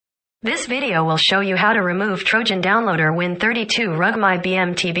This video will show you how to remove Trojan downloader Win32 Rugmi.B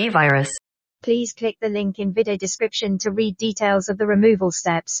MTB virus. Please click the link in video description to read details of the removal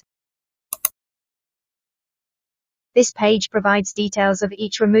steps. This page provides details of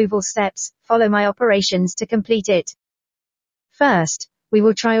each removal steps. Follow my operations to complete it. First, we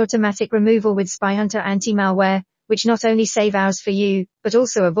will try automatic removal with SpyHunter anti-malware, which not only save hours for you, but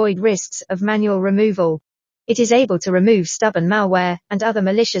also avoid risks of manual removal. It is able to remove stubborn malware and other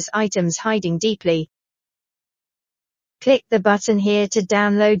malicious items hiding deeply. Click the button here to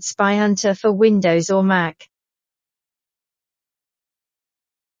download SpyHunter for Windows or Mac.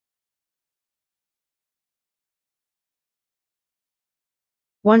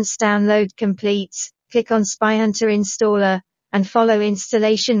 Once download completes, click on SpyHunter Installer, and follow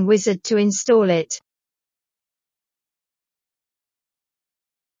Installation Wizard to install it.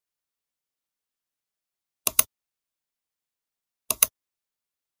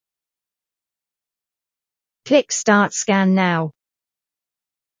 Click Start Scan now.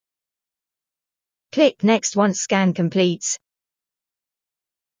 Click Next once scan completes.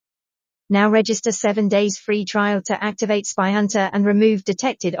 Now register 7 days free trial to activate SpyHunter and remove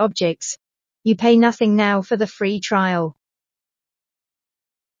detected objects. You pay nothing now for the free trial.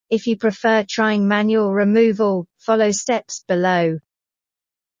 If you prefer trying manual removal, follow steps below.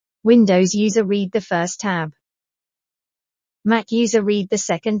 Windows user read the first tab. Mac user read the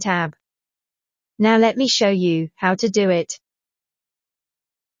second tab. Now let me show you how to do it.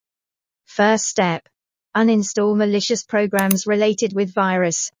 First step. Uninstall malicious programs related with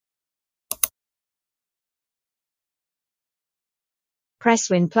virus. Press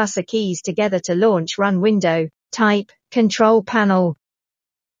Win plus A keys together to launch Run window. Type Control Panel.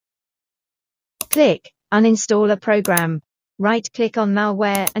 Click Uninstall a program. Right-click on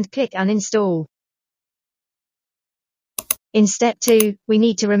malware and click Uninstall. In step 2, we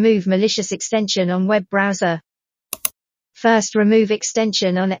need to remove malicious extension on web browser. First, remove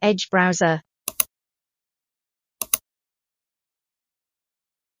extension on Edge browser.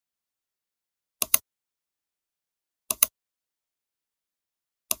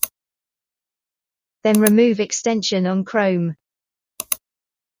 Then remove extension on Chrome.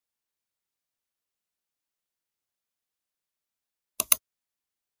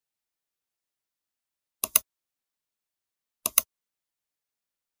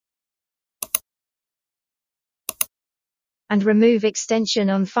 And remove extension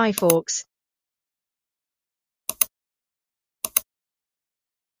on Firefox.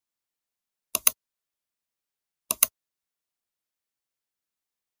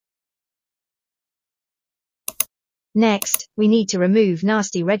 Next, we need to remove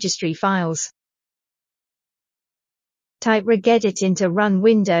nasty registry files. Type regedit into Run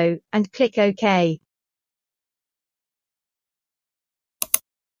window, and click OK.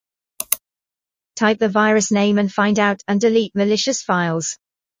 Type the virus name and find out and delete malicious files.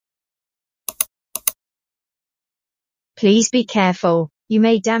 Please be careful. You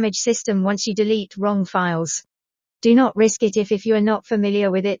may damage system once you delete wrong files. Do not risk it if you are not familiar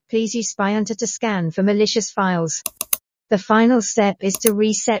with it. Please use SpyHunter to scan for malicious files. The final step is to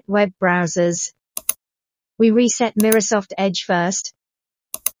reset web browsers. We reset Microsoft Edge first.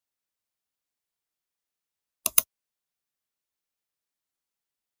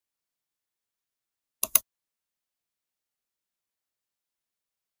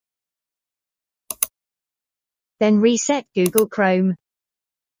 Then reset Google Chrome.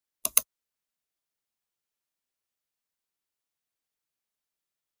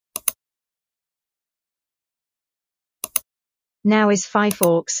 Now is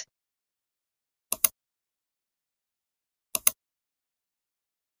Firefox.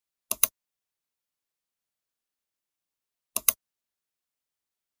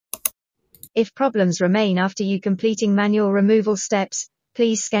 If problems remain after you completing manual removal steps,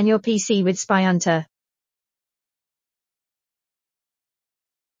 please scan your PC with SpyHunter.